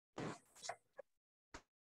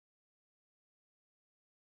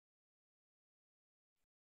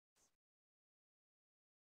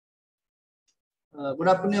Good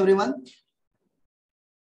afternoon, everyone.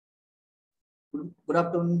 Good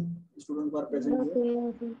afternoon, students who are present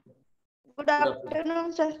here. Good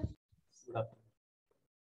afternoon, sir. Good afternoon.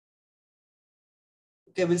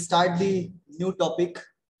 Okay, we'll start the new topic.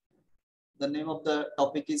 The name of the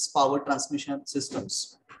topic is power transmission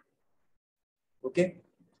systems. Okay,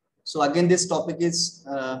 so again, this topic is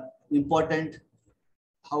important.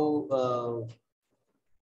 How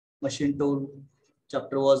machine tool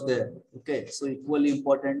chapter was there. Okay, so equally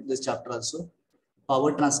important this chapter also,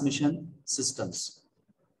 power transmission systems.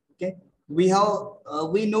 Okay, we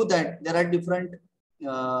know that there are different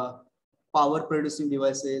power producing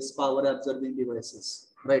devices, power absorbing devices,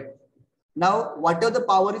 right? Now, whatever the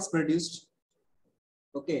power is produced,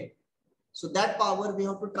 okay, so that power we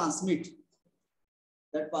have to transmit.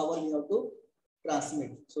 That power we have to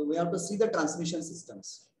transmit. So we have to see the transmission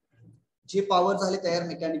systems. J power झाले तयार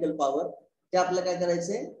mechanical power ते आपल्याला काय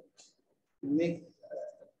करायचे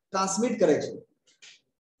transmit करायचे.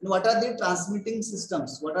 What are the transmitting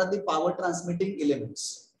systems? What are the power transmitting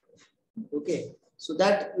elements? Okay, so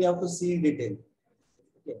that we have to see in detail.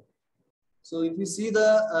 Okay, so if you see the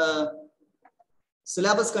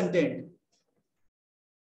syllabus content,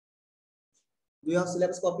 do you have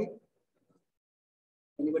syllabus copy?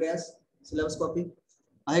 Anybody has syllabus copy?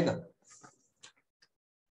 आएगा?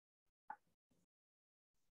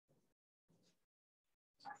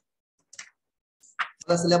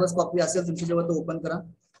 Syllabus copy असेल तुमच्याजवळ तो open करा.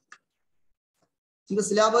 In the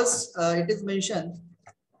syllabus, it is mentioned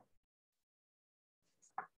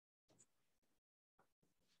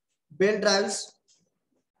belt drives,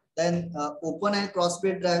 then open and cross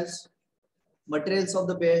belt drives, materials of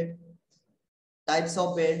the belt, types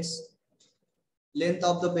of belts, length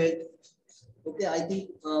of the belt. Okay, I think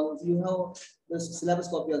you have the syllabus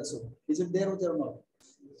copy also. Is it there or not?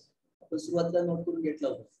 आपण सुरुवातीला note करून घेतला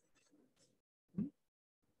होता.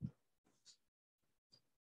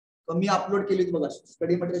 मी upload केली होती बघा,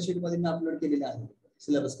 study material sheet मध्ये मी upload केलेले आहे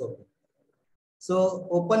syllabus copy. So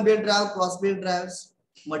open belt drive, cross belt drives,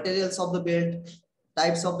 materials of the belt,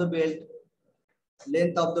 types of the belt,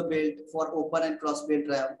 length of the belt for open and cross belt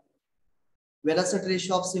drive, veracity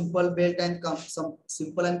ratio of simple belt and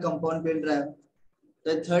simple and compound belt drive.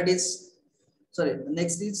 The third is, sorry,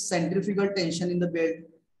 next is centrifugal tension in the belt,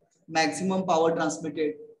 maximum power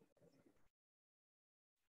transmitted.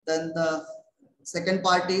 Then the second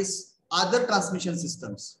part is other transmission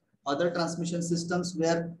systems. Other transmission systems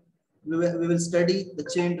where we will study the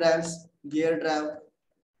chain drives, gear drive.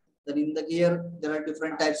 Then in the gear there are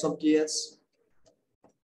different types of gears.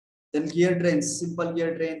 Then gear trains, simple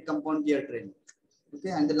gear train, compound gear train. Okay,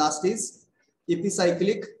 and the last is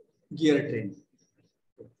epicyclic gear train.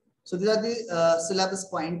 So these are the syllabus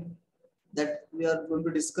point that we are going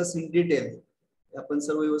to discuss in detail. आपण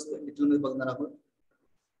सर्व व्यवस्थित डिटेलमध्ये बघणार आहोत.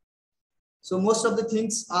 So most of the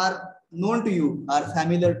things are known to you, are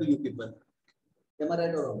familiar to you people. Am I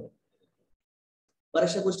right or wrong?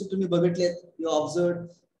 बऱ्याचशा गोष्टी तुम्ही बघितल्यात, you observed,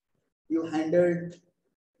 you handled.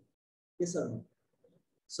 Yes sir.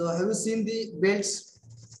 So have you seen the belts?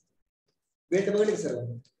 Belt बघितले sir?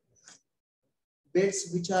 Belts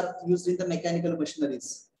which are used in the mechanical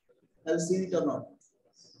machineries. Have you seen it or not?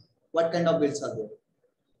 What kind of belts are there?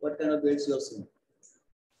 What kind of belts you have seen?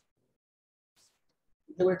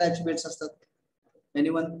 What types of belts असतात?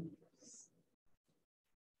 Anyone?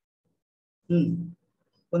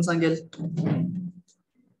 कोण सांगेल?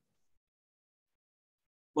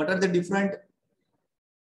 What are the different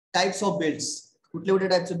types of belts? कुठले कुठले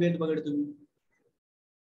types of belt बघितले तुम्ही?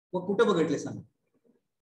 व कुठे बघितले सांग?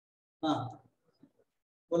 हा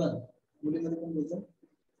बोला ना, मुलीमध्ये कोण बोलतो?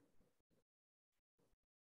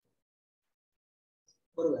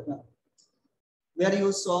 बरोबर ना. Where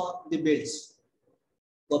you saw the belts?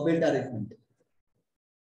 Belt arrangement.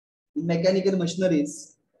 In mechanical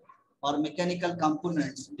machineries or mechanical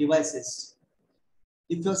components, devices,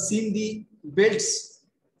 if you have seen the belts,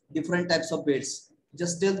 different types of belts,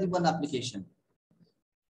 just tell the one application.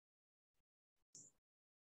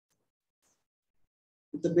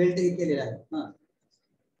 The belt हे केलेला आहे. हा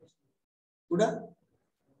कुठं?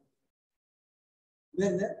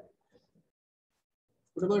 Where?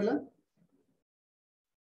 कुठं बघितलं?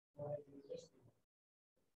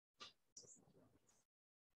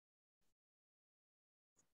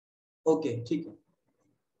 Okay, ठीक आहे.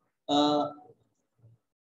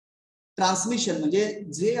 Transmission म्हणजे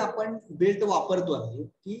जे आपण बेल्ट वापरतो आहे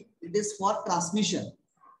की it is for transmission.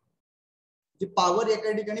 Ji power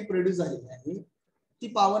एका ठिकाणी प्रोड्यूस झालेली आहे ती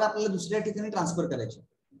पॉवर आपल्याला दुसऱ्या ठिकाणी ट्रान्सफर करायची.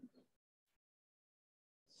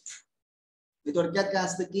 थोडक्यात काय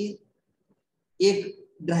असतं की एक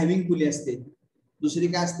ड्रायव्हिंग पुली असते, दुसरी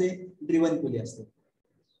काय असते, ड्रिव्हन पुली असते.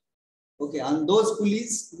 Okay, on those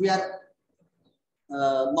pulleys we are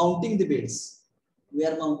mounting the belts, we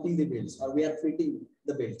are mounting the belts और we are fitting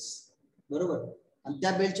the belts. बरोबर. आणि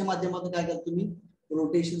त्या बेल्टच्या माध्यमातून काय करतो तुम्ही,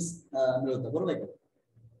 रोटेशन मिळवता. बरोबर आहे का?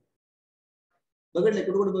 बघितले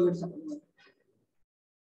कुठे कुठे बघितलं?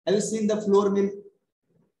 Have you seen the flour mill?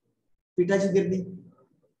 पिठाची गिरणी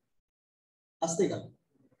असते का?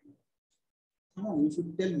 हा, you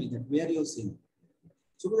should tell me that where you seen.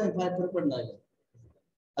 चुकलं आहे, फार फरक पडणार आहे.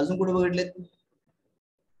 अजून कुठे बघितले?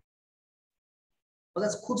 बघा,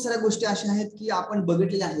 खूप साऱ्या गोष्टी अशा आहेत की आपण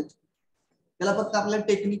बघितलेल्या आहेत, त्याला फक्त आपल्याला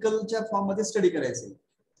टेक्निकलच्या फॉर्म मध्ये स्टडी करायचं आहे.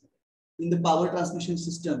 In the power transmission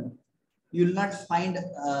system you will not find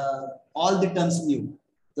all the terms new.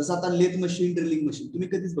 जसं आता लेथ मशीन, ड्रिलिंग मशीन तुम्ही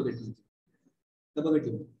कधीच बघितली तर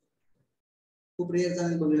बघितली, खूप रेअर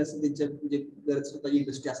जणांनी बघितलं असेल, त्यांच्या म्हणजे गरज स्वतःची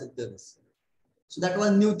इंडस्ट्री असेल तरच. So that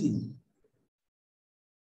was new thing.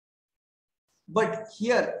 But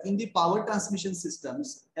here in the power transmission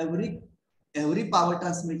systems, every power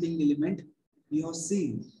transmitting element you have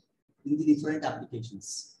seen in the different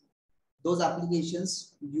applications. Those applications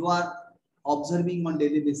you are observing on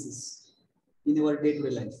daily basis in your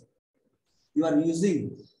day-to-day life. You are using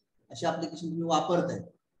अशा application तुम्ही वापरताय.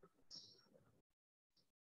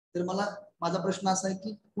 तर मला माझा प्रश्न असा आहे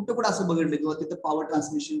की कुठे कुठे असं बघितलं किंवा तिथे पॉवर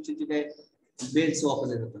ट्रान्समिशनचे जे काही बेल्ट्स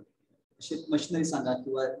वापरले जातात, असे मशिनरी सांगा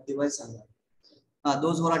किंवा device Sanga.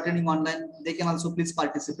 Those who are attending online, they can also please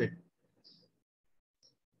participate.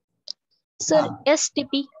 Sir,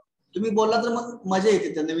 STP. तुम्ही बोलला तर मग मजा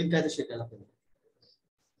येते त्या नवीन काय शिकायला.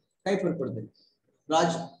 काय फरक पडते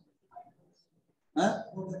राज?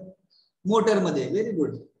 मोटर मध्ये. Very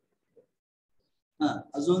good.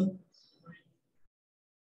 अजून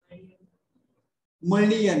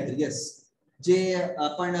मळणी यंत्र. येस, जे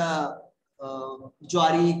आपण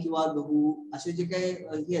ज्वारी किंवा गहू असे जे काही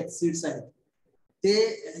हे आहेत सीड्स आहेत, ते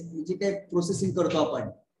जे काही प्रोसेसिंग करतो आपण,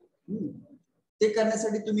 ते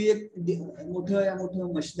करण्यासाठी तुम्ही एक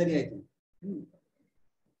मोठं मशिनरी आहे.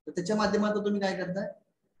 तर त्याच्या माध्यमातून तुम्ही काय करताय,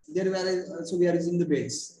 there we are using the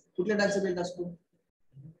belts. कुठल्या टाईपचा बेल्ट असतो?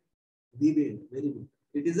 V belt. Very good,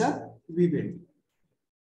 it is a V belt.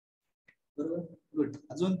 बरोबर, गुड.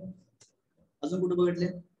 अजून कुठे बघितले?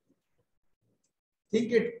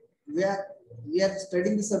 Think it. We are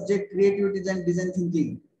studying the subject creativity and design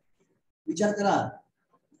thinking. विचार करा,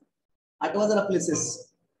 आठवा जरा places.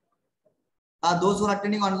 Those who are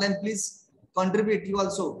attending online, please contribute you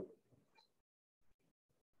also.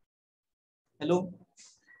 Hello,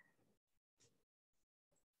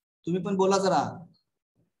 तुम्ही पण बोला जरा.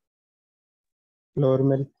 Flour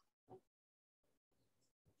mill.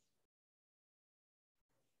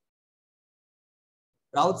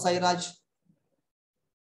 राऊत साईराज.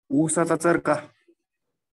 ऊसाचा चरखा.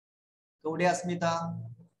 कवडे अस्मिता.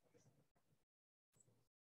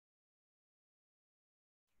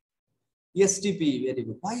 STP. Very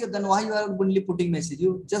good. Why you are only putting message?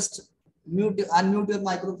 You just unmute your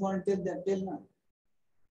microphone. Tell ना.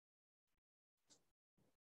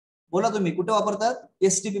 बोला तुम्ही कुठे वापरतात?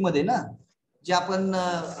 STP मध्ये ना, जे आपण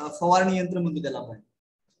फवारणी यंत्र म्हणतो त्याला आपण.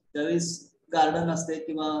 त्यावेळेस गार्डन असते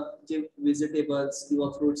किंवा जे व्हेजिटेबल्स किंवा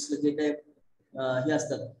फ्रुट्स जे काही हे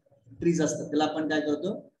असतात, ट्रीज असतात, त्याला आपण काय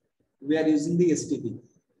करतो, we are using the STP.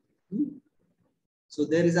 So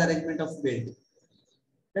there is arrangement of belt.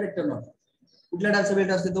 Correct or not? कुठल्या टाईपचा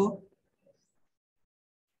बेल्ट असते तो?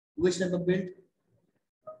 which type of belt?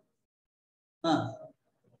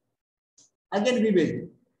 Again V belt.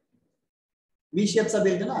 V शेपचा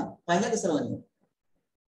belt ना, पाहिला का सर्वांनी?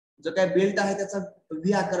 जो काय बेल्ट आहे त्याचा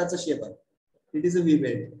व्ही आकाराचा शेप आहे, it is a V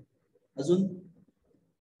belt. अजून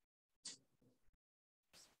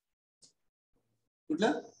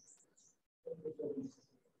कुठला?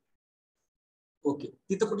 ओके,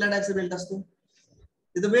 तिथं कुठल्या टाईपचा बेल्ट असतो?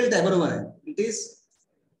 तिथं बेल्ट आहे, बरोबर आहे. It is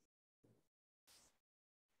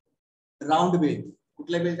round belt.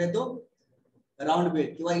 कुठला बेल्ट आहे तो? Round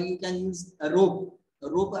belt. किंवा you can use rope.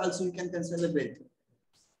 Rope also you can consider a belt.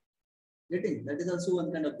 Getting? That is also one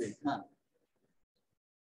kind of belt.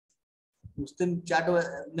 नुसते चॅट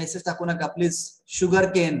मेसेज टाकू नका please. Sugar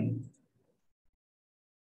cane.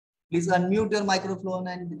 Please unmute your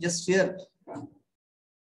microphone and just share.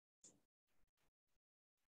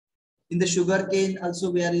 In the sugar cane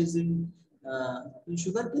also we are using in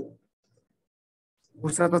sugar cane.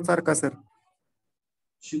 ऊसाचा चरखा sir.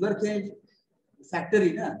 Sugar cane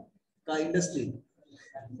factory ना का industry?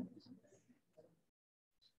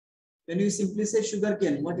 Can you simply say sugar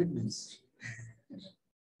cane? What it means?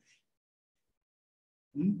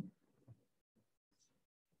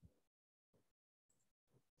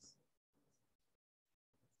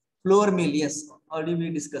 Flour mill, yes. already we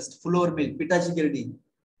discussed. Floor mill, पिठाची गिरणी.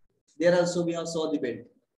 There also we have saw the belt.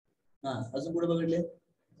 हा अजून कुठे बघितले?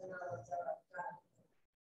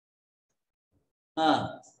 हा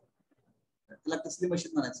त्याला कसली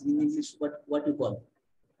मशीन म्हणायची in English what you call?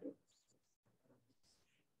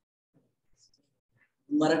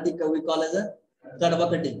 Marathi we call as a karva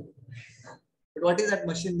cutting. But what is that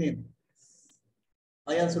machine name?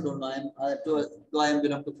 I also don't know. I am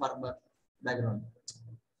belong to farmer background.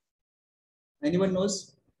 Anyone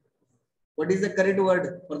knows? What is the correct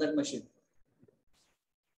word for that machine?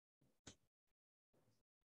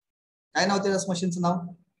 काय नाव त्या मशीनचं नाव?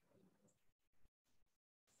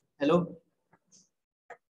 Hello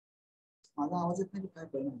माझा आवाज येत नाही काय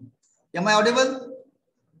कळलं? Am I audible?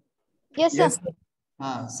 Yes, sir. Yes, sir.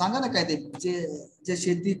 हा सांगा ना काय ते जे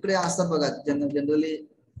शेतीकडे असतात बघा जनरली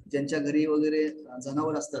ज्यांच्या घरी वगैरे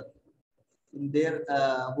जनावर असतात in their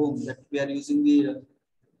home that we are using the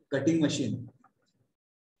cutting machine.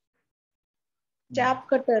 Chap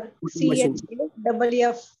cutter. Cutting machine.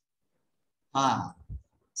 CHAFF. हा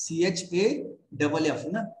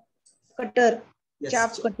CHAFF ना? Cutter. Yes.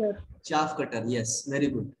 Chap cutter. Chaff cutter. Yes, very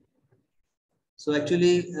good. So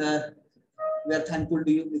actually, we are thankful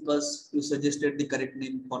to you because you suggested the correct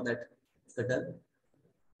name for that cutter.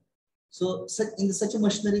 So in such a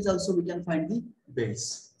machineries also we can find the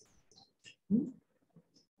belts.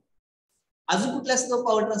 अजून कुठले असतात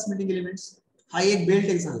power transmitting elements? हा एक belt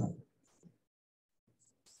एक झाला.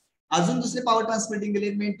 अजून दुसरे power transmitting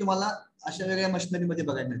element तुम्हाला अशा वेगळ्या मशिनरी मध्ये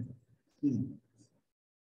बघायला मिळतात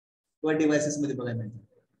किंवा डिव्हाइसेस मध्ये बघायला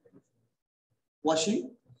मिळतात. वॉशिंग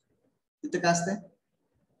तिथे काय असतंय?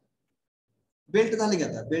 बेल्ट झाले की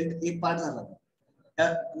आता बेल्ट एक पार्ट झाला.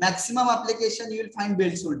 Maximum application you will find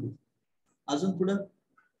belts only. अजून पुढे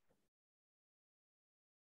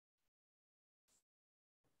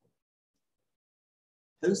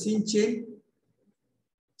Have you seen chain?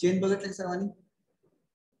 Chain बघितलं सर्वांनी?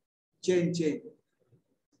 Chain.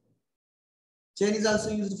 Chain is also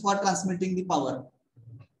used for transmitting the power,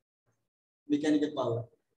 mechanical power.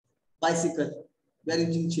 Bicycle, we are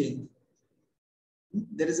using chain.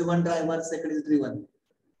 There is one driver, second is driven.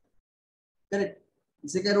 Correct.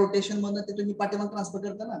 जे काय rotation म्हणतात ते तुम्ही पाठीमाग transfer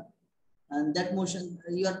करता ना, and that motion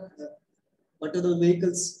you are whatever the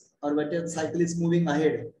vehicles or whatever the cycle is moving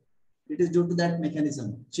ahead, it is due to that mechanism,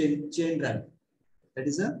 chain drive. That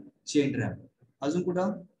is a chain drive. अजून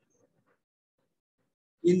कुठं?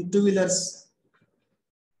 In two-wheelers,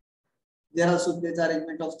 there are also there's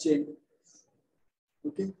arrangement of chain.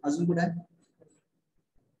 Okay, अजून कुठं आहे?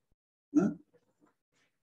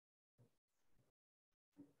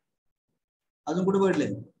 अजून कुठे बघितले?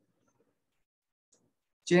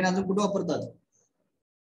 Chain अजून कुठे वापरतात?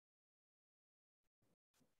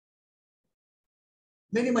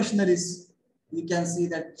 Many machineries you can see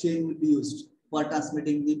that chain will be used for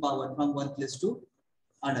transmitting the power from one place to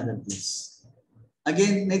another place.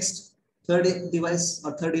 Again, next third device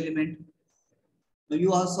or third element. Now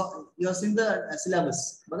you have seen the syllabus.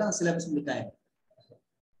 बघा ना syllabus मध्ये काय आहे?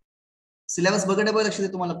 Syllabus बघा बघा लक्ष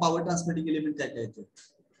दे तुम्हाला power transmitting element काय काय येते.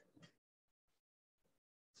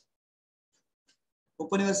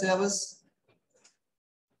 Open your syllabus.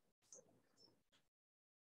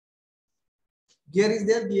 Gear is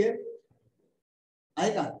there, gear.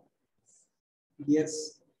 Aega. Gears.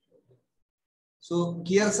 So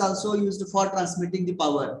gears also used for transmitting the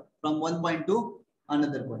power from one point to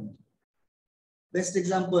another point. Best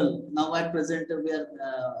example, now at present we are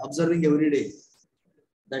observing every day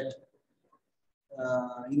that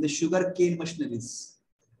in the sugar cane machineries,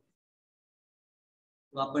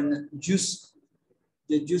 आपण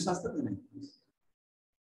juice असतात ना,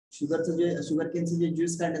 sugar केनचं जे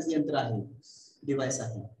juice काढण्याचं यंत्र आहे, device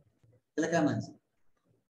आहे, त्याला काय म्हणायचं?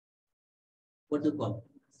 What do you call?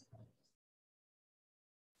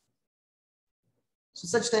 So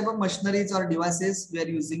such type of machineries or devices we are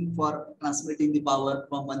using for transmitting the power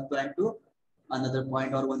from one point to another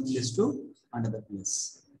point or one place to another place.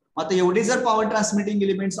 आता एवढे जर power transmitting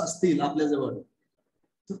elements असतील आपल्या जवळ,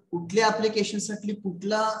 तर कुठल्या application साठी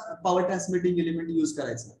कुठला पॉवर ट्रान्समिटिंग एलिमेंट यूज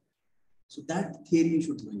करायचा? So that theory you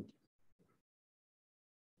should know it.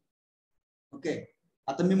 Okay,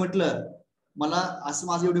 आता मी म्हटलं मला असं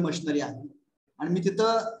माझी एवढी मशिनरी आहे आणि मी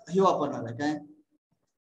तिथं हे वापरणार आहे काय,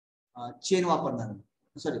 चेन वापरणार आहे,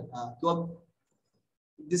 सॉरी किंवा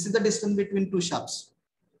this is the distance between two shafts,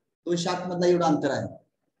 दोन शाफ्ट मधला एवढं अंतर आहे,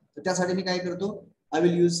 तर त्यासाठी मी काय करतो, I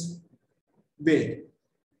will use belt.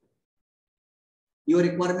 Your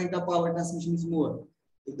requirement of power transmission is more,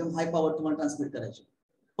 एकदम हाय पॉवर तुम्हाला ट्रान्समिट करायची,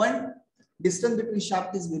 पण distance between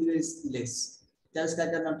shaft is very less. त्यावेळेस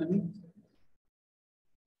काय करणार तुम्ही,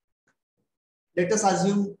 let us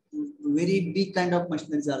assume very big kind of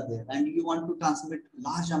machineries are there and you want to transmit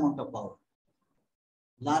large amount of power.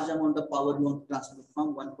 Large amount of power you want to transmit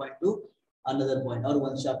from one point to another point or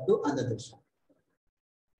one shaft to another shaft.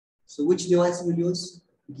 So which device will use?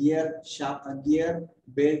 Gear, shaft, gear,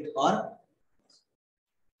 belt or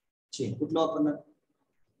chain. कुठलं वापरणार?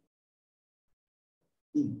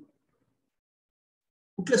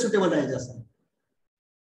 कुठलं suitable राहील जास्त?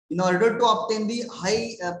 In order to obtain the high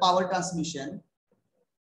power transmission,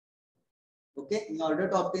 okay, in order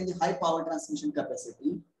to obtain the high power transmission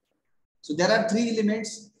capacity, so there are three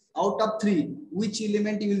elements. Out of three, which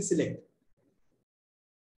element you will select?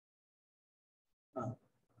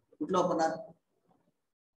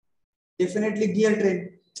 Definitely gear train.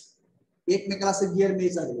 एकमेकाला असं gear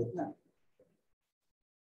मेज झालेले आहेत ना.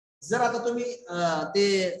 जर आता तुम्ही ते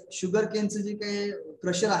शुगर केनचं जे काही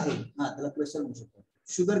क्रशर आहे, त्याला क्रशर म्हणू शकतो,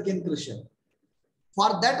 sugar cane crusher,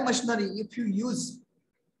 for that machinery if you use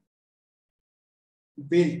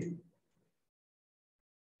belt,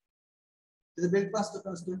 त्याचं बेल्ट पण असतो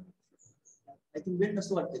का नसतो? आय थिंक बेल्ट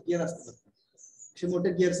नसतो वाटतं, गिअर असतो, असे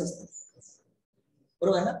मोठे गिअर्स असतात,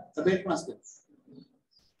 बरोबर आहे ना? बेल्ट पण असतो.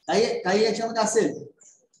 काही याच्यामध्ये असेल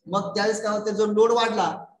मग त्यावेळेस काय होतं, जो लोड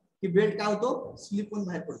वाढला की बेल्ट काय होतो, स्लिप होऊन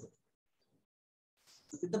बाहेर पडतो,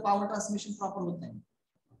 तिथं पॉवर ट्रान्समिशन प्रॉपर होत नाही.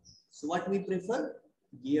 So what we prefer?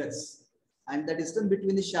 Gears, and the distance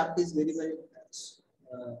between the shaft is very very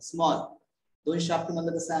small. दोन शाफ्ट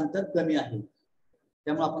मधलं कसं अंतर कमी आहे,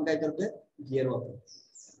 त्यामुळे आपण काय करतोय, गिअर वापरतो.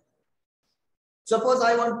 Suppose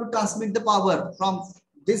I want to transmit the power from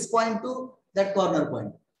this point two that corner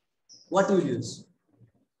point, what will use?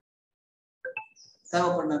 काय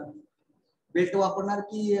वापरणार? बेल्ट वापरणार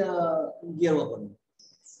की गिअर वापरणार?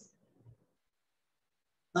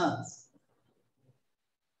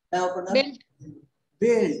 काय वापरणार? Belt.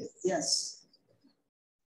 Belt, yes.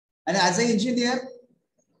 And as an engineer,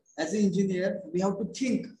 we have to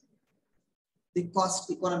think the cost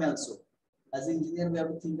economy also. As an engineer, we have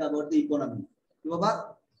to think about the economy. की बाबा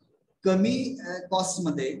कमी cost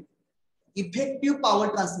मध्ये इफेक्टिव्ह पॉवर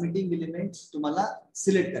ट्रान्समिटिंग एलिमेंट तुम्हाला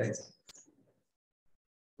select करायचं.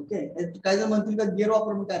 Okay, काय जर म्हणतील का gear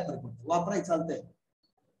वापरून काय फरक पडतो? वापरायचं, चालतंय.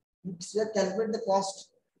 Calculate the cost.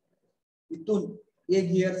 इथून एक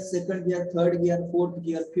gear, second gear, third gear, fourth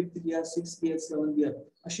gear, fifth gear, six gear, seven gear,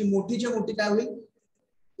 अशी मोठीच्या मोठी काय होईल,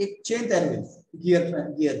 एक चेन तयार होईल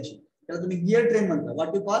गिअरची. त्याला तुम्ही गिअर ट्रेन म्हणता.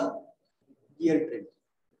 What you call? Gear train.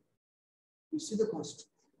 You see the cost.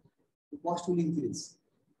 The cost will increase.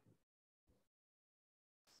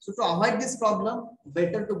 So to avoid this problem,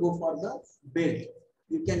 better to go for the belt.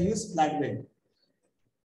 You can use flat belt.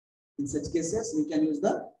 In such cases, you can use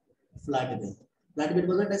the flat belt. Flat belt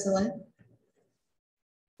बघा कैसा आहे?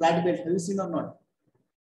 Flat belt have you seen or not?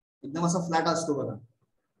 एकदम असा flat असतो बघा.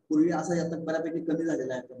 पूर्वी असं आता बऱ्यापैकी कमी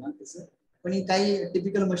झालेला आहे प्रमाण तसं, पण काही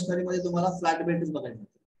टिपिकल मशिनरी मध्ये तुम्हाला फ्लॅट बेल्टच बघायला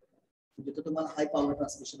मिळते. जिथे तुम्हाला हाय पॉवर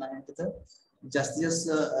ट्रान्समिशन आहे तिथं जास्तीत जास्त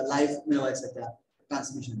लाईफ मिळवायचं त्या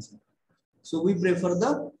ट्रान्समिशनचं. So we prefer the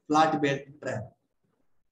flat belt trap.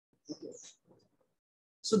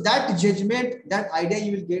 So that judgment, that idea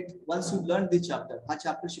you will get once you learn this chapter. हा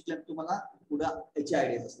चॅप्टर शिकल्यानंतर तुम्हाला पुढे याची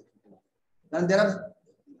आयडिया असते. And there are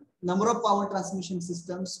number of power transmission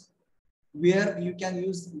systems where you can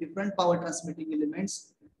use different power transmitting elements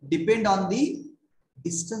depend on the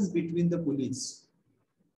distance between the pulleys.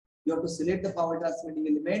 You have to select the power transmitting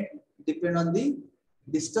element depend on the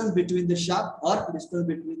distance between the shaft or distance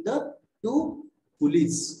between the two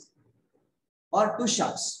pulleys or two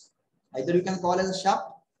shafts. Either you can call as a shaft,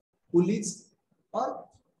 pulleys, or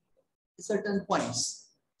certain points.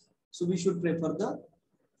 So we should prefer the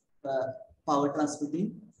power transmitting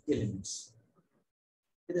elements.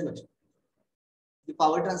 The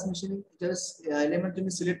power transmission element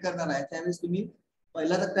तुम्ही select करणार आहे त्यावेळेस तुम्ही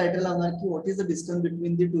पहिला तर criteria लावणार की what is the distance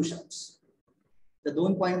between the two shafts. त्या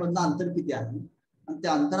दोन पॉइंट मधलं अंतर किती आहे आणि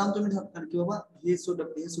त्या अंतरावर तुम्ही ठरवणार की बाबा हे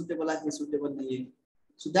सुटेबल आहे, हे सुटेबल नाहीये.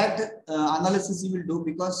 So that analysis you will do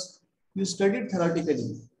because you studied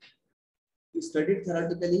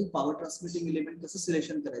theoretically. Power transmitting element कसं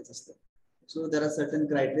सिलेक्शन करायचं असतं. So there are certain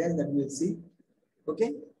criteria that we will see. Okay.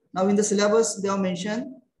 Now in the syllabus they have mentioned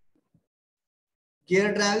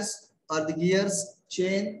gear drives or the gears,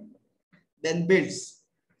 chain, then belts.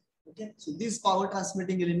 Okay. So these power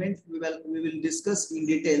transmitting elements we will discuss in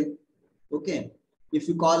detail. Okay. If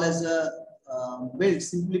you call as a belt,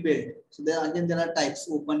 simply belt. So there are types: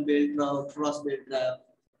 open belt drive, cross belt drive.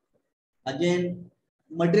 Again,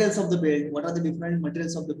 materials of the belt. What are the different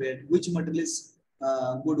materials of the belt? Which material is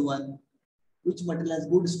good one? Which material has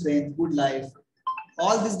good strength, good life?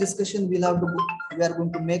 All this discussion we are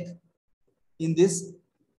going to make in this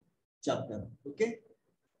chapter. Okay,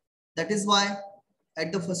 that is why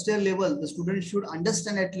at the first year level, the student should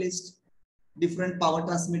understand at least different power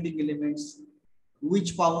transmitting elements,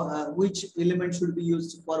 which element should be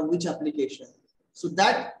used for which application. So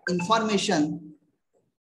that information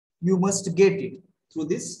you must get it through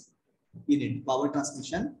this unit, power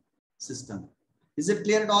transmission system. Is it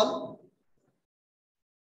clear at all?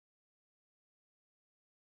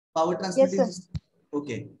 Power transmitting sir. system.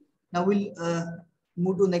 Okay. Now we'll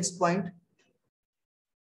move to next point.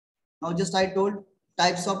 Now just I told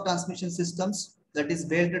types of transmission systems, that is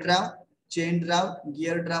belt drive, chain drive,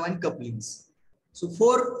 gear drive, and couplings. So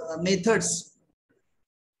four methods,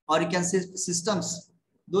 or you can say systems.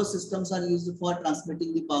 Those systems are used for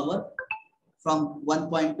transmitting the power from one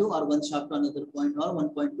point to or one shaft to another point or one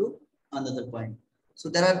point to another point. So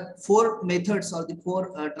there are four methods or the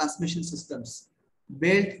four transmission systems: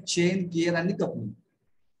 belt, chain, gear, and the coupling.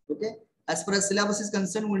 Okay. As far as syllabus is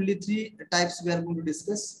concerned, only three types we are going to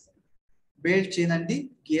discuss: belt, chain, and the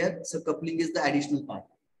gear. So coupling is the additional part.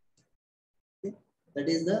 Okay. That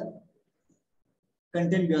is the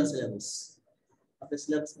content beyond syllabus. After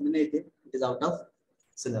syllabus, it is out of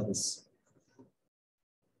syllabus.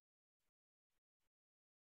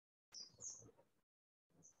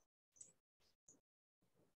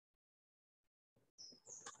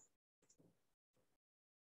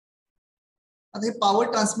 आता हे power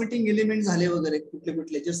transmitting element झाले वगैरे कुठले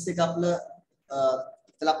कुठले just एक आपलं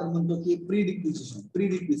त्याला आपण म्हणतो की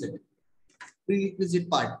प्रीरिक्विजिट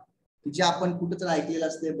पार्ट जे आपण कुठे तर ऐकलेलं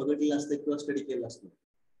असते बघितलेलं असते किंवा स्टडी केलेलं असते.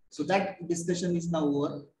 So that discussion is now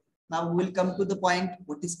over. Now will come to the point,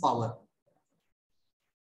 what is power?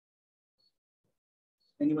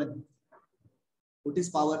 Anyone? What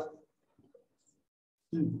is power?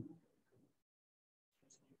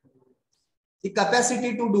 The capacity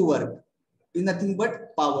to do work is nothing but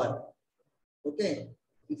power. Okay,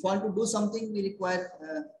 if you want to do something, we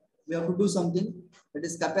have to do something. That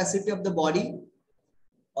is capacity of the body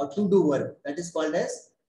or to do work, that is called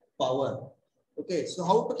as power. Okay, so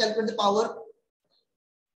how to calculate the power?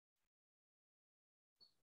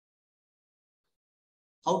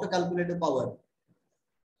 How to calculate the power?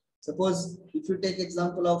 Suppose if you take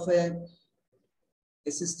example of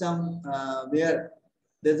a system where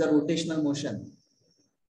there is a rotational motion,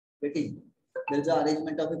 getting there is an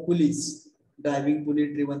arrangement of a pulleys, driving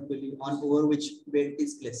pulley, driven pulley, on over which belt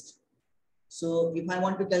is placed. So if I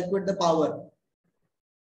want to calculate the power,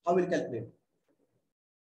 how will calculate?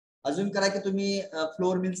 Assume करा की तुम्ही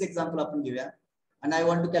floor mills example आपण घेऊया and I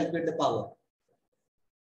want to calculate the power.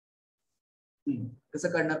 कसं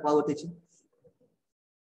करणार power त्याची?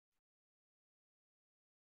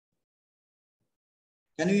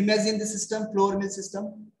 Can you imagine the system, floor mill system?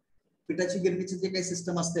 पिठाची गिरणीची जे काही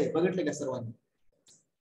सिस्टम असते बघितले का सर्वांनी?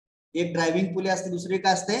 एक ड्रायव्हिंग पुली असते, दुसरी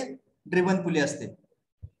काय असते? ड्रिव्हन पुली असते.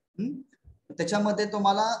 त्याच्यामध्ये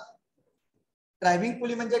तुम्हाला ड्रायव्हिंग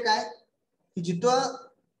पुली म्हणजे काय की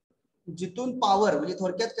जिथून पॉवर म्हणजे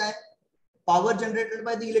थोडक्यात काय, power generated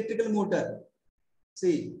by the electrical motor.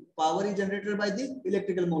 C, power is generated by the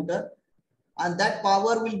electrical motor and that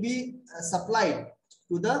power will be supplied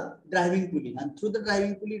to the driving pulley, and through the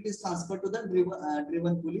driving pulley it is transferred to the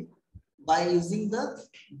driven pulley by using the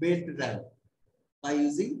belt drive. By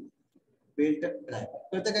using belt drive.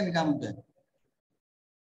 कळतं काय मी काय म्हणतोय?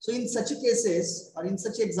 So in such cases or in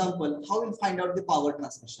such example, how will find out the power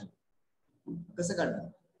transmission? कसं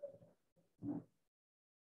करणार?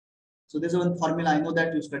 So there's one formula, I know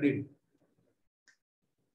that you studied.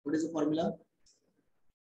 What is the formula?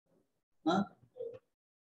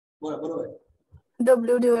 बरोबर.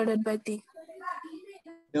 W divided by T.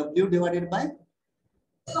 W divided by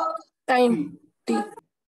Time T.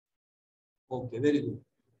 Okay, very good.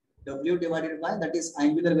 W divided by, that is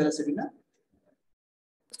angular velocity, na?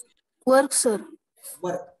 Work, sir.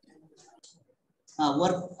 Work.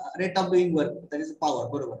 Work, rate of doing work, that is power,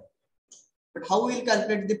 बरोबर. But how we will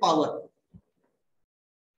calculate the power?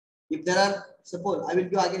 If there are, suppose, I will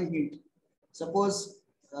give again hint. Suppose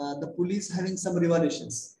the pulley is having some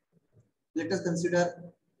revolutions. Let us consider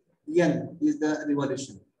N is the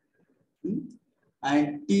revolution,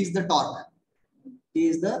 and T is the torque. T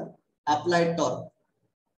is the applied torque.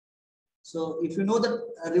 So if you know the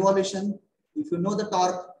revolution, if you know the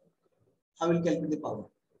torque, how will calculate the power?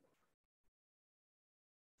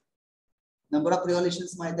 Number of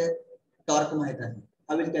revolutions माहित है, torque माहित है.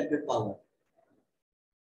 How will calculate power?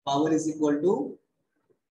 Power is equal to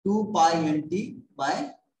 2 pi nt by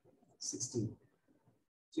 60.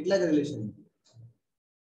 शिकला का relation?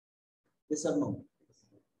 Yes or no?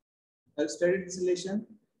 Have you studied this relation?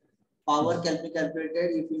 Power can be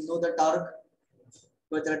calculated if you know the torque.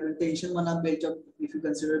 But that will tension one of belt of, if you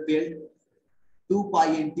consider belt 2 pi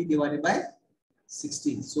nt divided by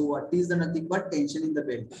 16. So what is the nothing but tension in the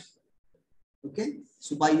belt? Okay.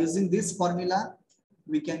 So by using this formula,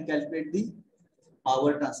 we can calculate the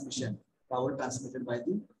power transmission, power transmitted by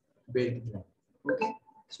the belt drive. Okay.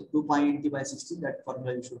 So 2 pi nt by 16, that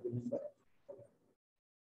formula you should remember.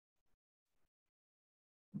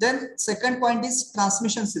 Then second point is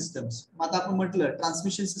transmission systems. आता आपण म्हटलं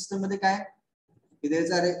transmission system मध्ये काय?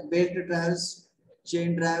 There are belt drives,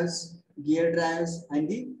 chain drives, gear drives, and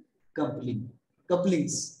the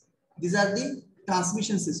couplings. These are the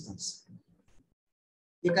transmission systems.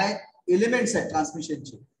 हे काय elements आहेत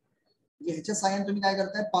ट्रान्समिशनचे. म्हणजे ह्याच्या साहाय्याने तुम्ही काय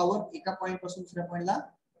करताय? पॉवर एका पॉइंट पासून दुसऱ्या पॉइंटला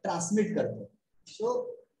ट्रान्समिट करताय. So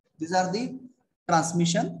these are the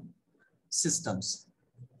transmission systems.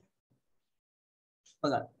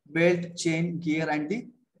 बघा, belt, chain, gear and the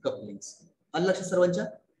couplings. आलं लक्षात सर्वांच्या?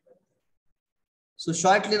 So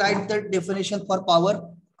shortly write the definition for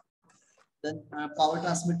power. Then power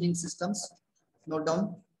transmitting systems. Note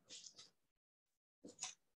down.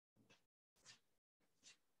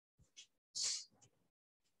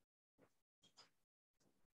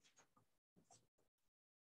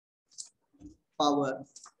 Power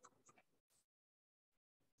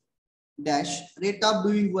dash rate of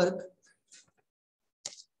doing work.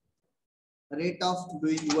 Rate of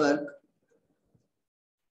doing work.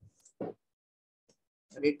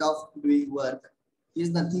 Rate of doing work is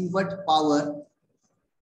nothing but power.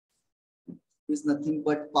 Is nothing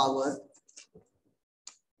but power.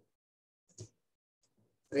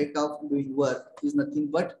 Rate of doing work is nothing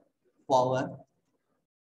but power.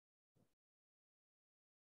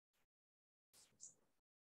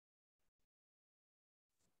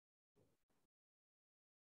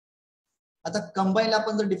 आता combine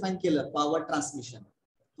आपण जर define केलं power transmission,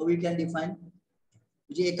 so we can define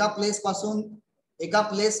म्हणजे एका place पासून एका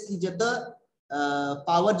place की जिथं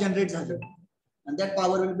पॉवर जनरेट झालं and that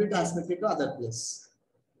power will be transmitted to other place.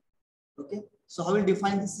 Okay, so how will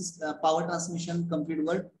define this power transmission complete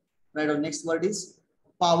word? Right, our next word is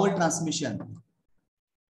power transmission.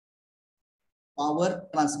 Power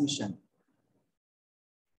transmission.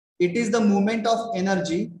 It is the movement of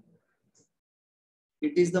energy.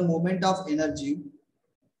 It is the movement of energy.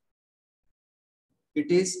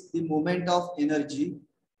 It is the movement of energy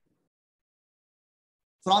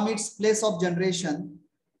from its place of generation.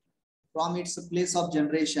 From its place of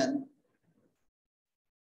generation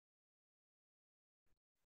to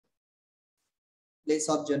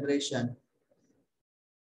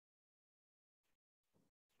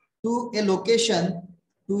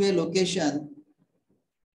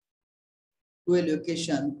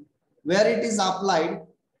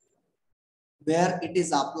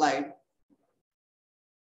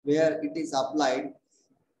a location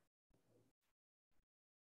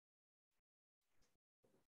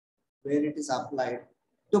where it is applied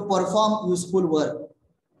to perform useful work.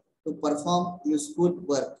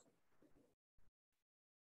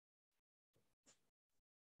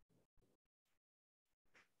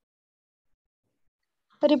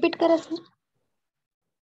 Repeat करा sir.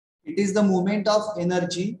 It is the movement of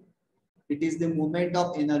energy. It is the movement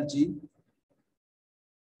of energy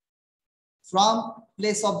from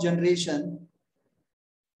place of generation,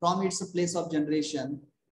 from its place of generation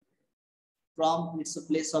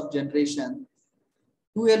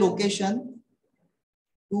to a location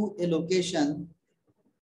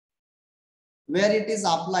where it is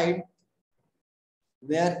applied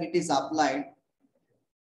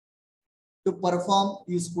to perform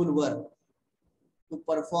useful work.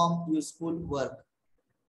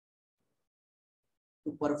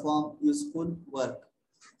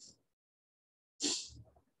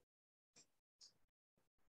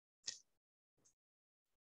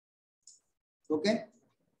 Okay,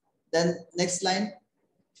 then next line,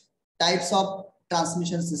 types of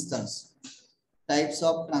transmission systems.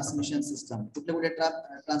 Transmission systems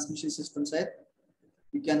आहेत?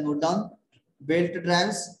 You can note down belt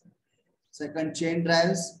drives, second chain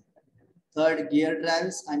drives, third gear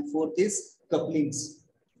drives, and fourth is couplings.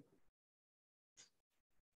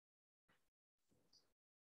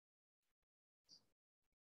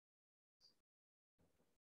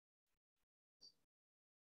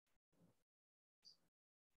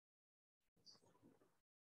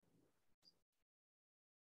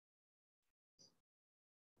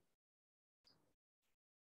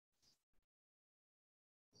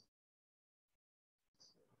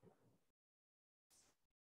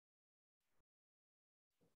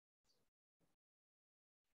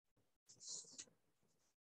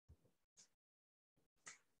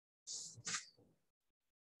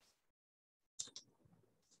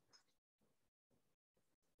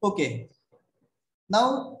 Okay.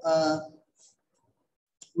 Now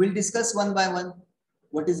we'll discuss one by one.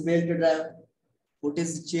 What is belt drive? What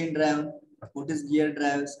is chain drive? What is gear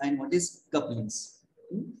drives? And what is couplings?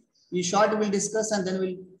 In short, we'll discuss and then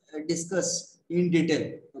we'll discuss in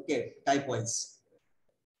detail. Okay, type wise.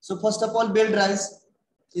 So first of all, belt drives.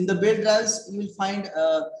 In the belt drives, you will find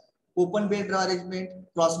open belt drive arrangement,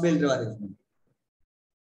 cross belt drive arrangement.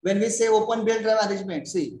 When we say open belt drive arrangement,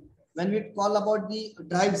 see, when we call about the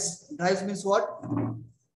drives means what?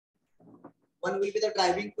 One will be the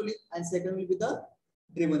driving pulley and second will be the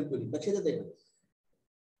driven pulley. लक्षात येते का?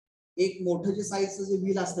 एक मोठं जे साईजचं जे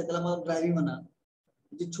wheel असतं त्याला मला driving म्हणा,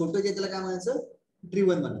 जे छोटं जे त्याला काय म्हणायचं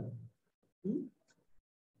ड्रिव्हन म्हणा.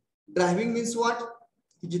 Driving means what?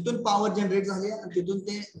 जिथून पॉवर जनरेट झाले आणि तिथून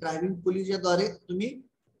ते ड्रायव्हिंग पुलीच्या द्वारे तुम्ही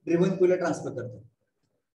ड्रिव्हन पुलीला ट्रान्सफर करता.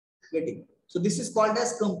 Getting. So this is called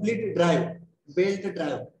as complete drive, belt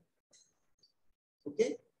drive.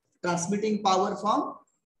 Okay, transmitting power from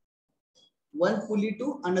one pulley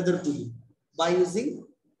to another pulley by using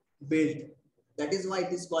belt. That is why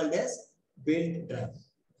it is called as belt drive.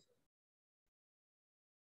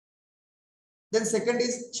 Then second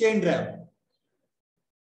is chain drive,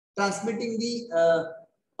 transmitting the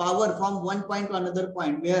power from one point to another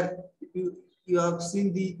point, where you have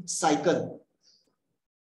seen the cycle.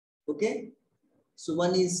 Okay, so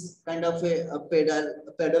one is kind of a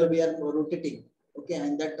pedal we are rotating. Okay,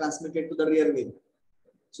 and that transmitted to the rear wheel.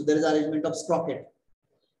 So there is arrangement of sprocket.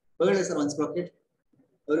 Look at one sprocket.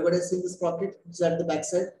 Everybody has seen the sprocket. It's at the back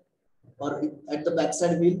side or at the back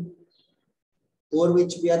side wheel, over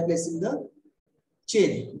which we are placing the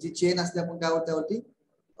chain. Ji chain असते आपण काय होतं त्यावरती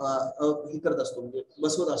हे करत असतो म्हणजे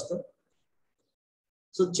बसवत असतो.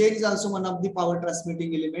 So chain is also one of the power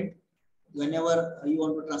transmitting element. Whenever you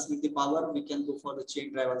want to transmit the power, we can go for the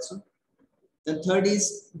chain drive also. Then third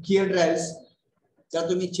is gear drives. ज्या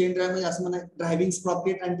तुम्ही chain drive मध्ये असं म्हणा driving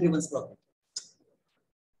Sprocket आणि driven Sprocket.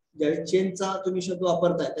 ज्यावेळेस चेनचा तुम्ही शब्द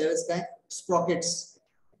वापरताय त्यावेळेस काय स्प्रॉकेट्स,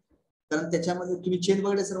 कारण त्याच्यामध्ये तुम्ही चेन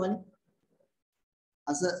बघितले सर्वांनी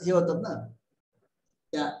असं हे होतात ना,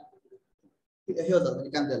 त्या हे होतात म्हणजे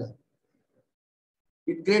काय त्याला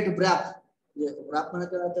इट ग्रेट ब्रॅप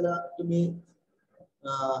म्हणतात त्याला तुम्ही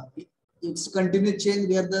it's continuous chain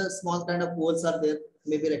where the small kind of holes are there,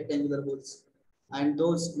 maybe rectangular holes, and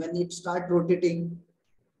those when it start rotating,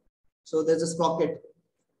 so there's a sprocket.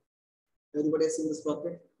 Everybody has seen the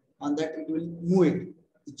sprocket. On that it will move it.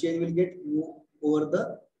 The chain will get moved over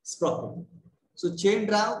the sprocket. So chain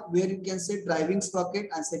drive where you can say driving sprocket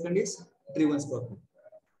and second is driven sprocket.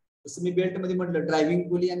 जसं मी belt मध्ये म्हटलं driving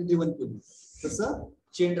पुली आणि driven पुली, तसं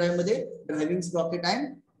chain drive मध्ये driving Sprocket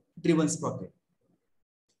and driven Sprocket.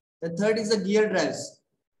 The third is the gear drives.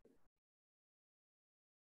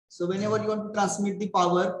 So whenever you want to transmit the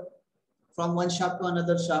power from one shaft to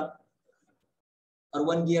another shaft or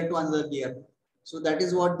one gear to another gear, so that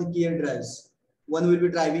is what the gear drives. One will be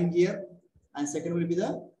driving gear and second will be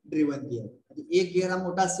the driven gear. एक gear हा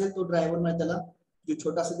मोठा असेल तो driver म्हणजे त्याला, जो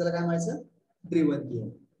छोटा असेल त्याला काय म्हणायचं driven gear.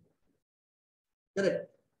 Correct.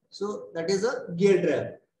 So that is a gear drive.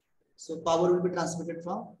 So power will be transmitted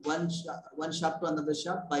from one shaft to another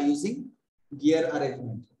shaft by using gear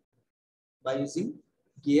arrangement. By using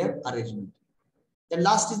gear arrangement. Then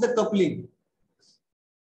last is the coupling.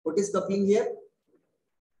 What is coupling here?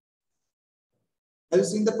 Have you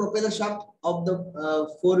seen the propeller shaft of the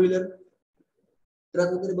four-wheeler?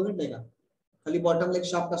 Truck वगैरे बघितलंय का? खाली बॉटमला एक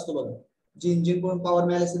shaft असतो बघा, जी engine कडून power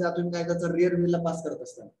मिळाली असेल त्यातून काय करतात रिअर व्हीलला पास करत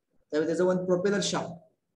असतात. त्यावेळी त्याचं वन प्रोपेलर शाफ्ट,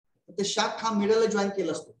 ते शाफ्ट हा मिडलला जॉईन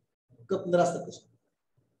केला असतो.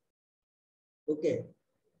 Okay,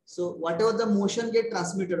 so whatever the motion get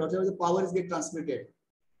transmitted, whatever the power is get transmitted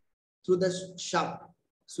through the shaft,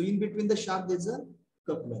 so in between the shaft there is a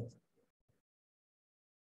coupler.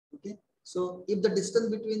 Okay, so if the distance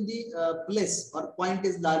between the place or point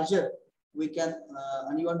is larger, we can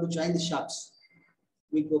and you want to join the shafts,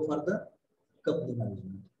 we go for the coupling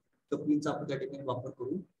arrangement. Coupling चा आपण त्या ठिकाणी वापर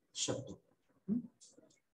करू शकतो.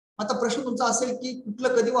 आता प्रश्न तुमचा असेल की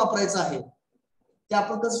कुठलं कधी वापरायचं आहे ते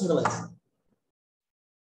आपण कसं ठरवायचं.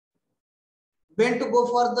 When to go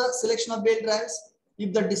for the selection of belt drives?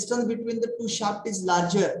 If the distance between the two shaft is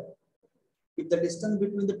larger, if the distance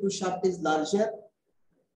between the two shaft is larger,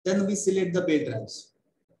 then we select the belt drives.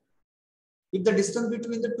 If the distance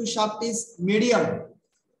between the two shaft is medium,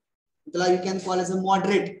 you can call as a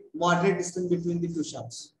moderate distance between the two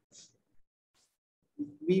shafts,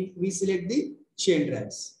 we select the chain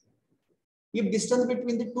drives. If distance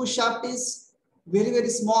between the two shaft is very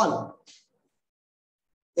small,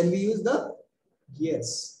 then we use the gear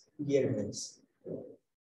drives.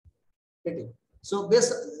 Okay. So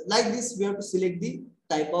based like this, we have to select the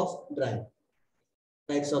type of drive,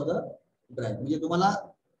 types of the drive म्हणजे तुम्हाला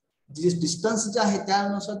जे distance जे आहे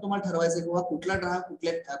त्यानुसार तुम्हाला ठरवायचं किंवा कुठला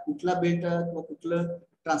drive कुठला belt किंवा कुठलं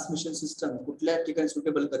ट्रान्समिशन सिस्टम कुठल्या ठिकाणी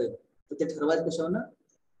सुटेबल करेल तर ते ठरवायचं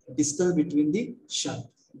कशावर डिस्टन्स बिटवीन दी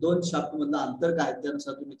शाफ्ट दोन शाफ्ट मधलं अंतर काय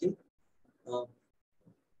त्यानुसार तुम्ही ते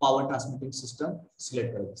पॉवर ट्रान्समिटिंग सिस्टम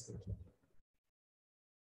सिलेक्ट करत असते.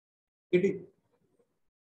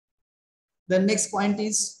 The next point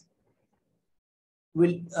is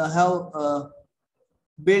we'll have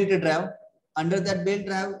belt drive. Under that belt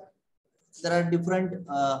drive, there are different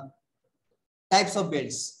types of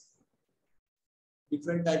belts.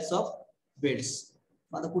 Different types of belts.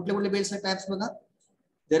 आता कुठले कुठले belts are types बघा.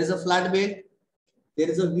 There is a flat belt, there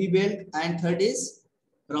is a V belt, and third is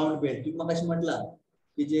round belt. तुम्ही मगाशी म्हटलं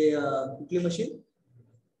की जे कुठली machine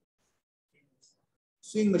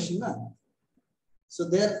swing machine ना. So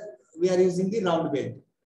there we are using the round belt,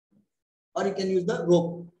 or you can use the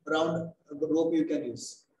round rope you can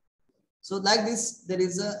use. So like this, there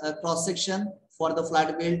is a cross section for the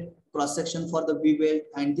flat belt, cross section for the V belt,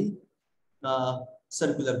 and the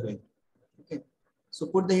circular belt. Okay. So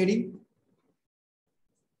put the heading.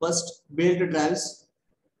 First, belt drives.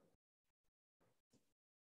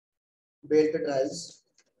 Belt drives.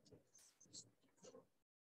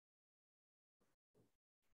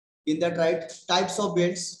 In that right, types of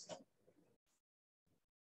belts.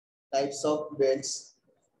 Types of belts.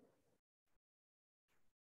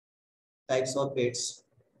 Types of belts.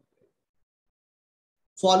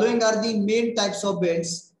 Following are the main types of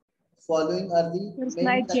belts. Following are the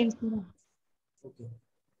main types. Okay.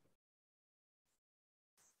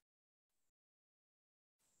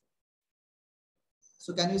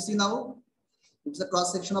 So can you see now? It's the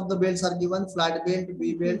cross section of the belts are given: flat belt,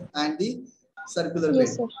 V belt, and the circular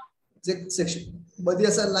Yes, belt. sir. Section. मध्ये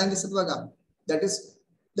असा line दिसत बघा. That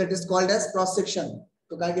is called as cross section.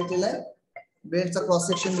 तो काय घेतलेला आहे? बेल्टचा cross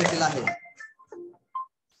section घेतलेला आहे.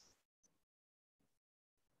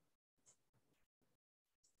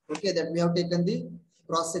 Okay, that we have taken the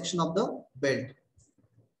cross section of the belt.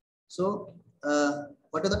 So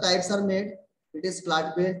what are the types are made? It is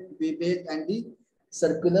flat belt, V belt, and the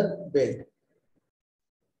circular belt.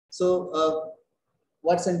 So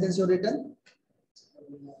what sentence you written?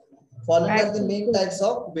 Following are the main types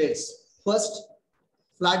of belts. First,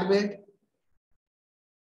 flat belt.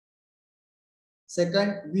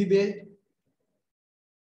 Second, V belt.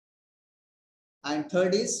 And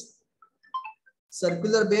third is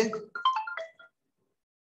circular belt.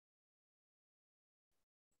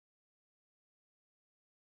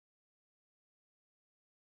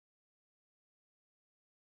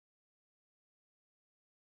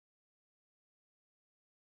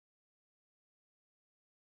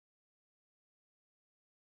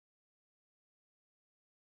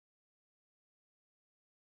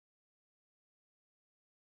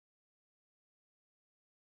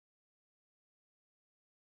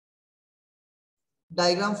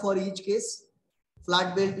 Diagram for each case.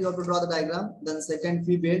 Flat belt, you have to draw the diagram. Then second,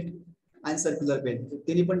 V belt and circular belt.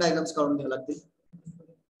 तिन्ही पण diagrams काढून घ्यावे लागतील.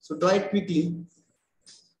 So draw it quickly.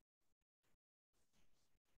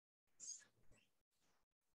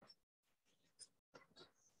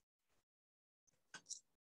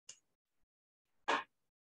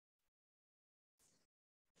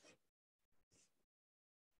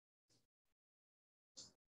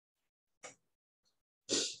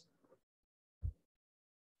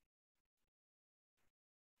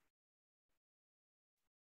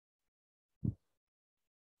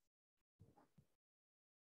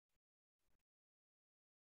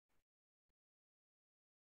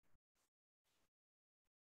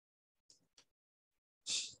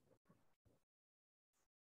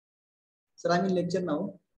 Sir, I'm in lecture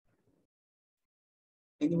now.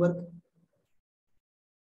 Any work?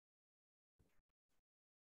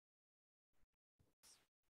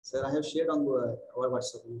 Sir, I have shared on our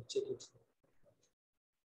WhatsApp. You check it.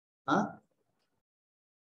 Huh?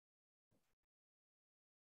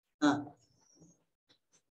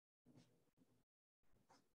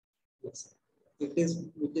 Yes. It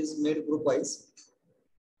is made group wise.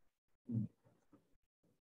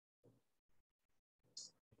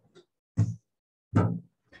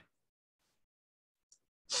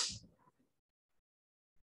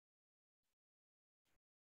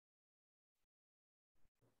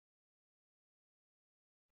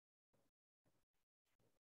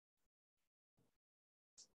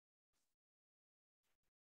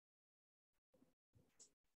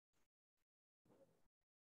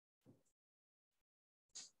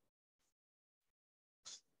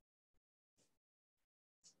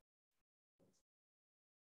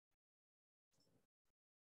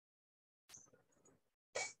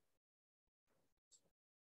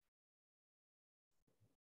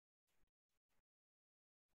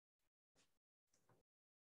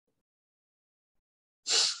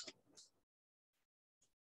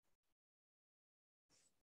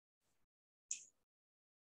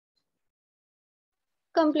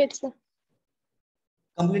 Complete, sir.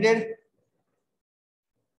 Completed?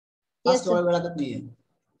 Yes, sir.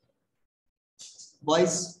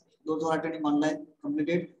 Boys, those who are attending online,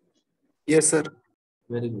 completed? Yes, sir.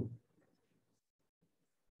 Very good.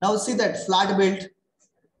 Now see that flat belt.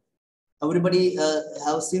 Everybody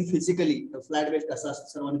have seen physically the flat belt kasa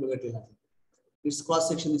सर्वांनी बघितलेला आहे. Its cross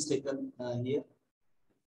section is taken here.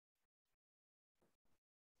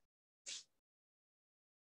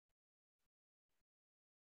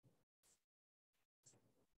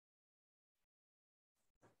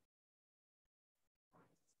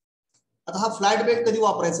 आता हा flat belt कधी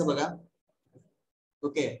वापरायचा बघा.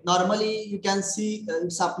 Okay, normally you can see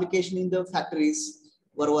its application in the factories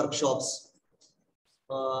or workshops.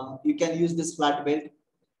 You can use this flat belt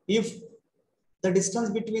if the distance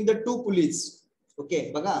between the two pulleys.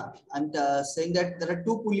 Okay, baga, and saying that there are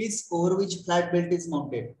two pulleys over which flat belt is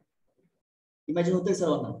mounted. Imagine होते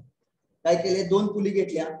सर्वांना काय केले, दोन पुली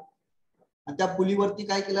घेतल्या आणि त्या पुलीवरती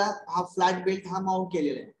काय केला, हा फ्लॅट बेल्ट हा माउंट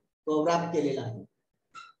केलेला आहे, तो रॅप केलेला आहे.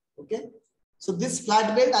 Okay. So this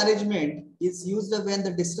flat belt arrangement is used when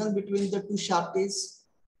the distance between the two shafts is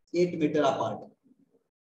 8 meter apart.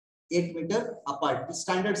 8 meter apart, the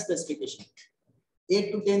standard specification.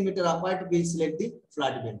 8 to 10 meter apart, we select the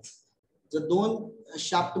flat belt. जर दोन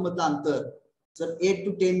shaft मधलं अंतर जर 8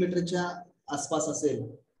 to 10 मीटरच्या आसपास असेल,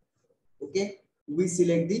 okay, we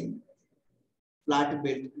select the flat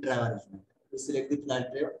belt drive arrangement. We select the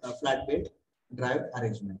flat belt drive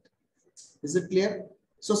arrangement. Is it clear?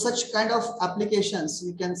 So such kind of applications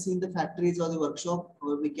we can see in the factories or the workshop,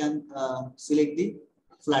 or we can select the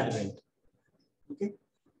flat belt. Okay.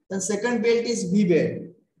 Then second belt is V belt.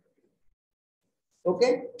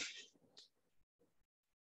 Okay.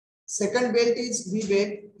 Second belt is V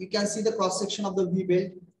belt. You can see the cross section of the V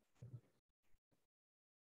belt.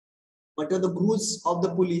 What are the grooves of the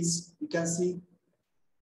pulleys? You can see,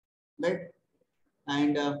 right?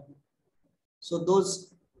 And so those.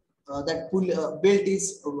 That belt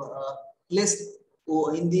is placed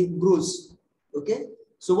in the grooves. Okay,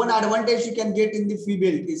 so one advantage you can get in the V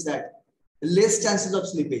belt is that less chances of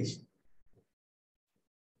slippage.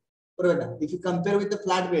 If you compare with the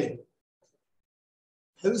flat belt,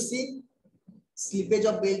 have you seen slippage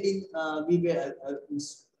of belt in V belt,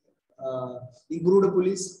 in grooved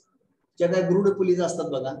pulleys? ज्या grooved pulleys असतात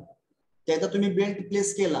बघा, त्याचा तुम्ही belt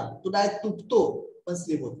place केला तो direct तुटतो पण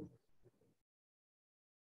slip होतो.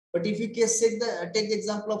 But if you take the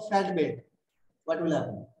example of flat belt, what will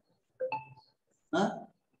happen?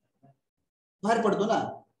 बाहेर पडतो ना.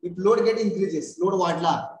 If load get increases, load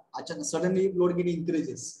वाढला, अचानक suddenly load get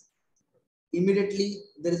increases, immediately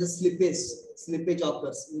there is a slippage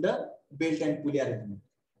occurs in the belt and pulley arrangement.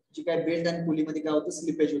 जी काय belt and pulley मध्ये काय होतं,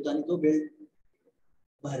 slippage होतं आणि तो belt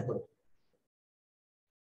बाहेर पडतो.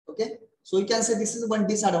 Okay, so you can say this is one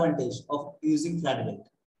disadvantage of using flat belt.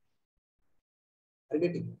 Are you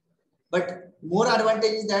getting? But more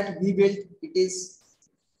advantage is that V belt, it is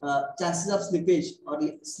chances of slippage or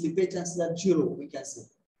slippage chances are 0. We can say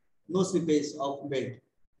no slippage of belt,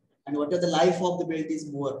 and what are the life of the belt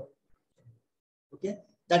is more. Okay,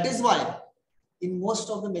 that is why in most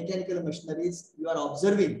of the mechanical machineries you are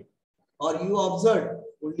observing or you observe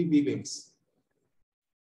only V belts.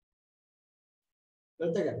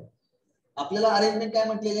 कळतं का? आपल्याला arrangement काय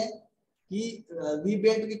म्हटलेलं आहे की V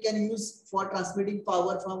belt we can use for transmitting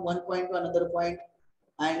power from one point to another point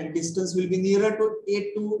and distance will be nearer to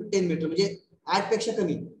 8 to 10 meter. म्हणजे 8 पेक्षा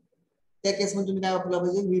कमी, त्या केस मध्ये तुम्ही काय वापरला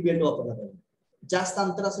पाहिजे, V belt वापरला पाहिजे. जास्त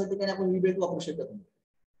अंतर असेल तर काय आपण V belt वापरू शकत नाही.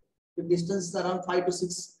 The distance is around 5 to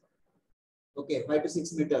 6. Okay, 5 to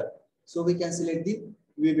 6 meter. So we can select the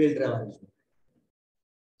V belt drive arrangement.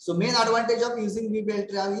 So main advantage of using V belt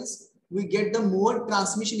drive is we get the more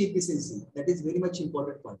transmission efficiency. That is very much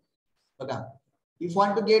important point. Okay. If you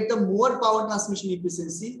want to get the more power transmission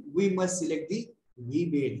efficiency, we must select the V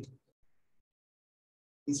belt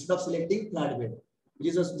instead of selecting flat belt.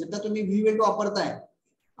 म्हणजे जितना तुम्ही V belt वापरताय,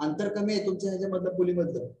 अंतर कमी आहे तुमच्या ह्याच्यामधलं पुली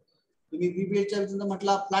मधलं, तुम्ही V belt च्या विरुद्ध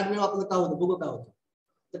म्हटला फ्लॅट बेल्ट वापरलं काय होतं, बघू काय होतं.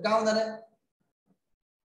 तर काय होणार आहे,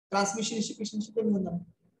 ट्रान्समिशन एफिशिएन्सी कमी होणार.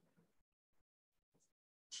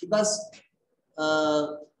 Because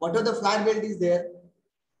whatever the flat belt is there,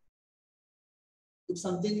 if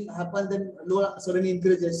something happens then load suddenly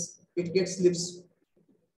increases, it gets slips.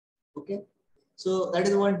 Okay, so that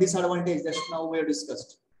is one disadvantage that now we have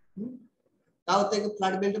discussed. काय होतं की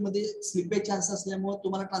फ्लॅट बेल्ट मध्ये slippage chance असल्यामुळे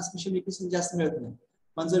तुम्हाला transmission efficiency जास्त मिळत नाही,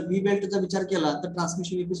 पण जर V बेल्टचा विचार केला तर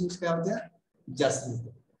ट्रान्समिशन एफिशिएन्सी काय होते, जास्त मिळते.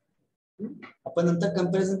 आपण नंतर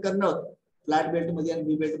कंपॅरिझन करणार आहोत फ्लॅट बेल्ट मध्ये आणि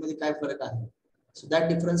V बेल्ट मध्ये काय फरक आहे. So that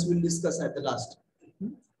difference we'll discuss at the last.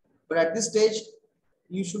 But at this stage,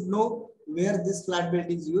 you should know where this flat belt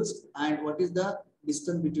is used and what is the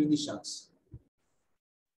distance between the shafts.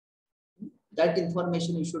 That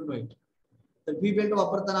information you should know it. The V belt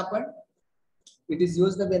वापरताना आपण it is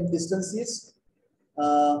used when distance is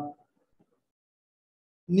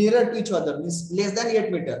nearer to each other, means less than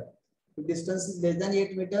 8 meter. If distance is less than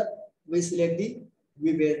 8 meter, we select the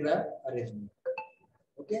V belt drive arrangement.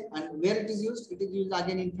 Okay, and where it is used? It is used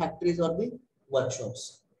again in factories or the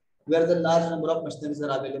workshops where the large number of machineries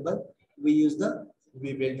are available. We use the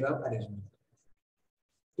V belt drive arrangement.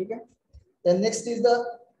 Okay. Then next is the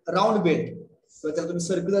round belt. So त्याला तुम्ही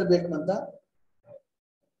circular belt म्हणता.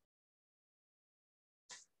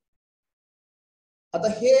 आता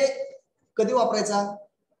हे कधी वापरायचा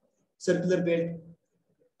circular belt?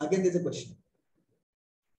 Again, there is a question.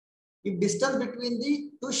 If distance between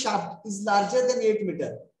the two shafts is larger than 8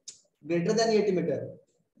 meter, greater than 8 meter,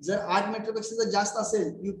 जर 8 metre पेक्षा जर जास्त असेल,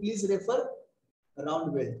 you please refer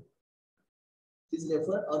round belt. Please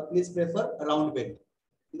refer or please prefer round belt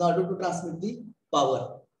in order to transmit the power.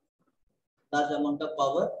 Large amount of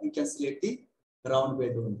power, you can select the round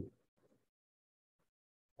belt only.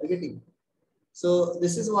 Are you getting? So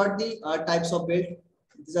this is what the types of belt.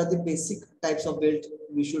 These are the basic types of belt.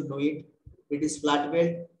 We should know it. It is flat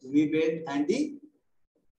belt, V belt, and the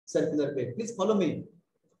circular belt. Please follow me.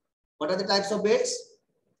 What are the types of belts?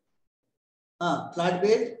 Flat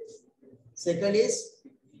belt. Second is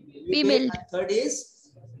V belt, and third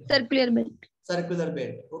is Circular belt. circular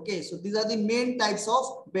belt. Okay, so these are the main types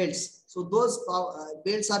of belts. So those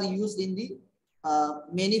belts are used in the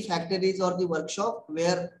many factories or the workshop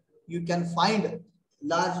where you can find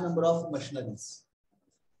large number of machineries.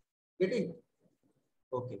 Getting?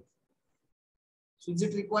 Okay. So is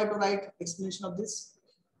it required to write explanation of this?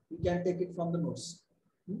 You can take it from the notes.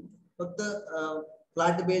 But the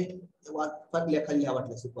flat belt, about flat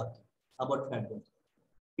belt.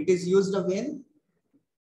 It is used when,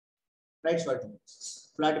 right short,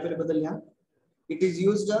 flat belt badal yahan. It is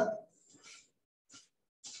used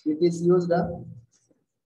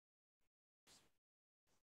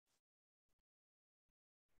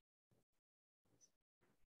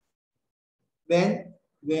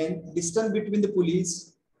when distance between the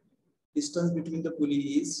pulleys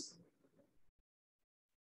is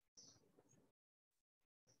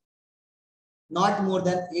not more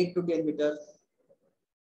than 8 to 10 meter,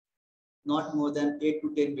 not more than 8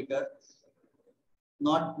 to 10 meter,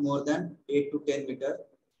 not more than 8 to 10 meter.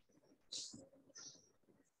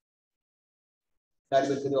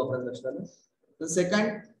 The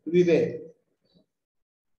second, V belt.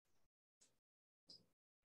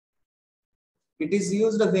 It is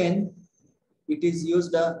used when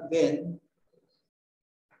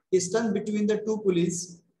distance between the two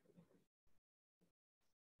pulleys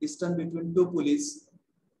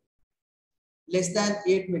less than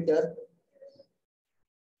 8 meter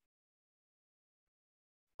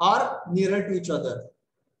or nearer to each other,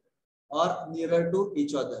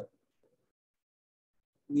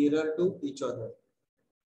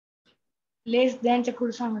 Less than चा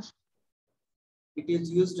It is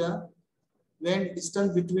used when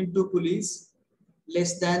distance between two pulleys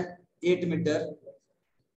less than 8 meter,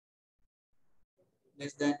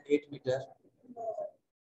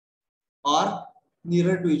 or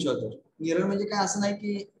nearer to each other. Nearer म्हणजे काय असं नाही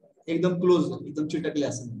की एकदम close, एकदम चिटकले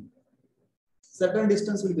असं नाही. Certain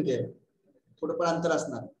distance will be there. थोडंफार अंतर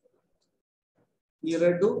असणार.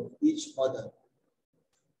 Nearer to each other.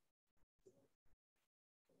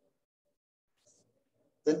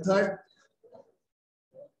 Then third,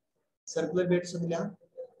 circular belt दिल्या.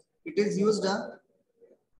 It is used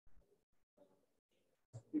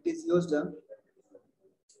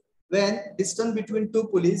when distance between two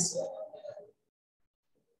pulleys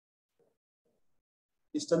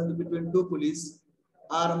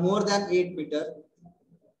are more than 8 meter,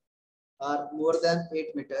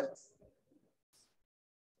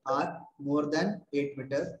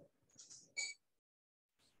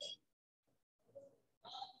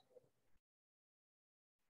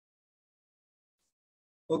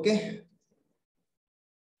 Okay.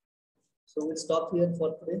 So we'll stop here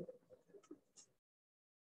for today.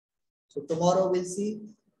 So tomorrow we'll see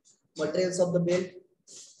materials of the belt,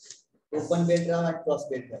 open belt drive and cross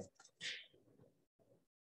belt drive.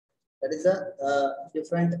 That is the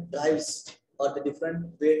different drives or the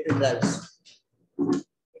different belt drives.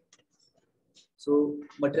 So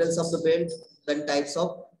materials of the belt, then types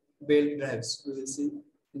of belt drives we will see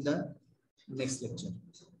in the next lecture.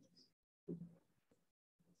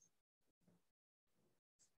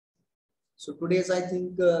 So today's I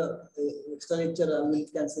think extra lecture I will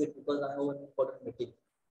cancel it because I have an important meeting.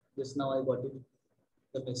 Just now I got it,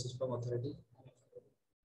 the message from authority.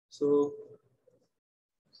 So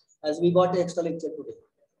as we got extra lecture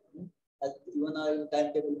today, as even our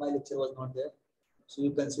timetable, my lecture was not there. So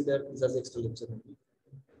you consider this as extra lecture only.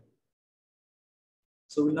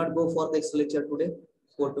 So we'll not go for the extra lecture today,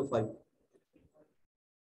 4 to 5.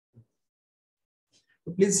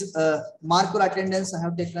 So please mark your attendance. I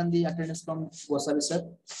have taken the attendance from Wasabi sir.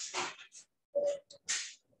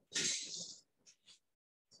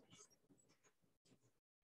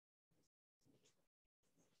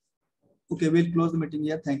 Okay, we'll close the meeting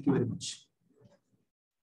here. Thank you very much.